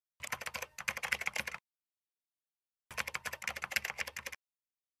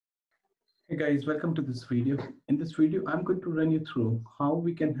Hey guys, welcome to this video. In this video, I'm going to run you through how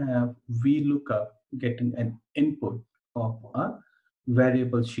we can have VLookup getting an input of a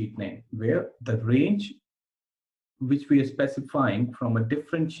variable sheet name, where the range which we are specifying from a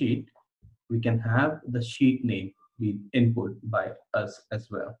different sheet, we can have the sheet name be input by us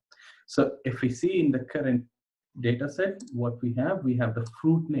as well. So if we see in the current data set, what we have the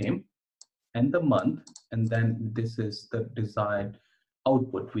fruit name and the month, and then this is the desired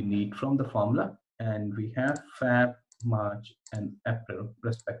output we need from the formula, and we have Feb, March, and April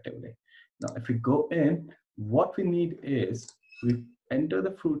respectively. Now, if we go in, what we need is we enter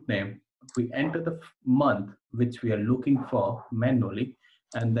the fruit name, we enter the month which we are looking for manually,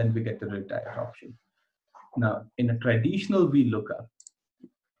 and then we get the retired option. Now, in a traditional VLookup,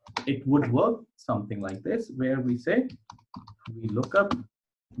 it would work something like this, where we say VLookup,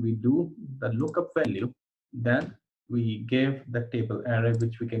 we do the lookup value, then we give the table array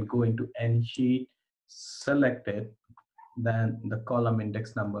which we can go into any sheet, select it, then the column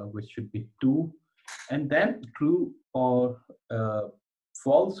index number which should be 2, and then true or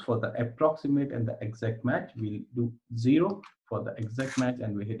false for the approximate and the exact match. We'll do 0 for the exact match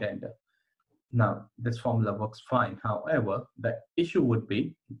and we hit enter. Now this formula works fine. However, the issue would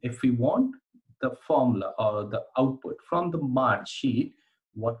be if we want the formula or the output from the March sheet,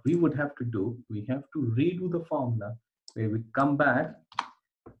 what we would have to do, we have to redo the formula, where we come back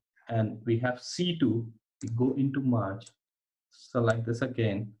and we have C2, we go into March, select this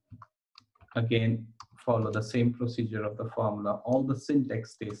again follow the same procedure of the formula, all the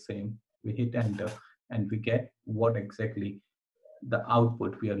syntax stays same, we hit enter, and we get what exactly the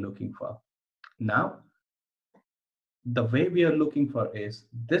output we are looking for. Now, the way we are looking for is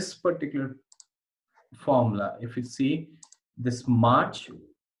this particular formula. If you see this March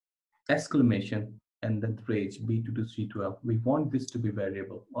exclamation and then range B2 to C12, we want this to be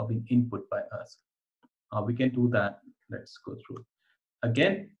variable or being input by us. We can do that. Let's go through.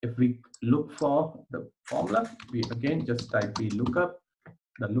 Again, if we look for the formula, we again just type VLookup.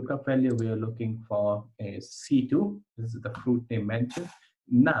 The lookup value we are looking for is C2. This is the fruit name mentioned.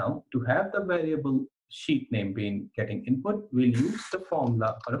 Now, to have the variable sheet name being getting input, we'll use the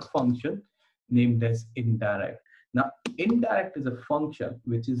formula or a function named as indirect. Now, indirect is a function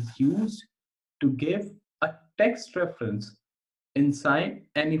which is used to give a text reference inside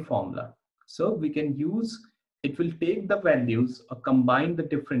any formula. So we can use, it will take the values or combine the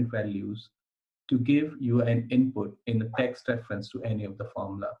different values to give you an input in a text reference to any of the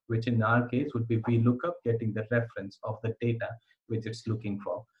formula, which in our case would be VLookup getting the reference of the data which it's looking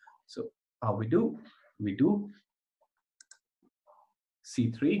for. So how we do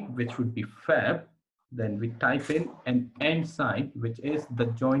C3, which would be Feb, then we type in an and sign, which is the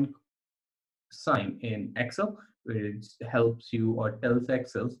join sign in Excel, which helps you or tells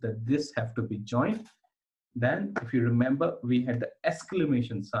Excel that this have to be joined. Then if you remember, we had the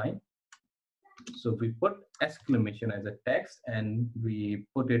exclamation sign. So we put exclamation as a text and we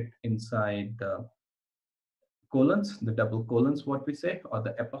put it inside the colons, the double colons, what we say, or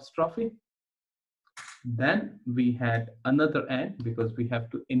the apostrophe. Then we had another and, because we have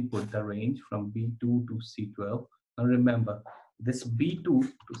to input the range from B2 to C12. Now remember, this B2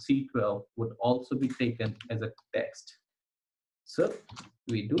 to C12 would also be taken as a text. So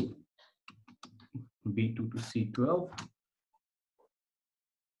we do B2 to C12.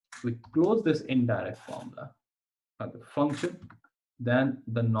 We close this indirect formula on the function, then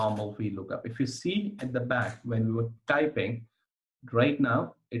the normal VLookup. If you see at the back when we were typing, right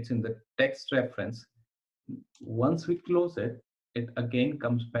now it's in the text reference. Once we close it, it again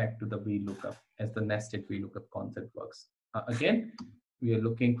comes back to the VLookup as the nested VLookup concept works. Again, we are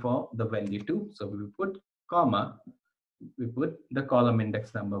looking for the value 2. So we put comma, we put the column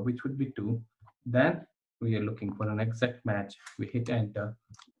index number, which would be 2. Then we are looking for an exact match. We hit enter,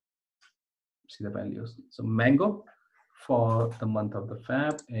 see the values. So mango for the month of the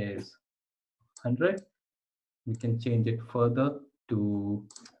Feb is 100. We can change it further to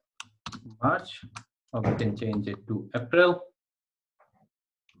March, or we can change it to April.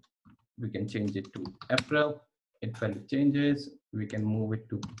 We can change it to April. It value changes. We can move it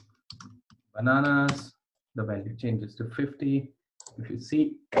to bananas. The value changes to 50. If you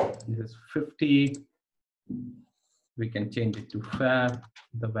see, this is 50. We can change it to Feb.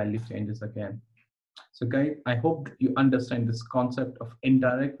 The value changes again. So guys, I hope you understand this concept of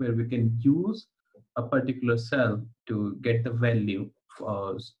indirect, where we can use a particular cell to get the value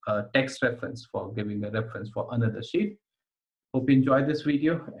for a text reference for giving a reference for another sheet. Hope you enjoyed this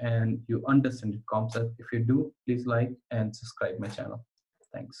video and you understand the concept. If you do, please like and subscribe my channel.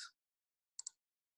 Thanks.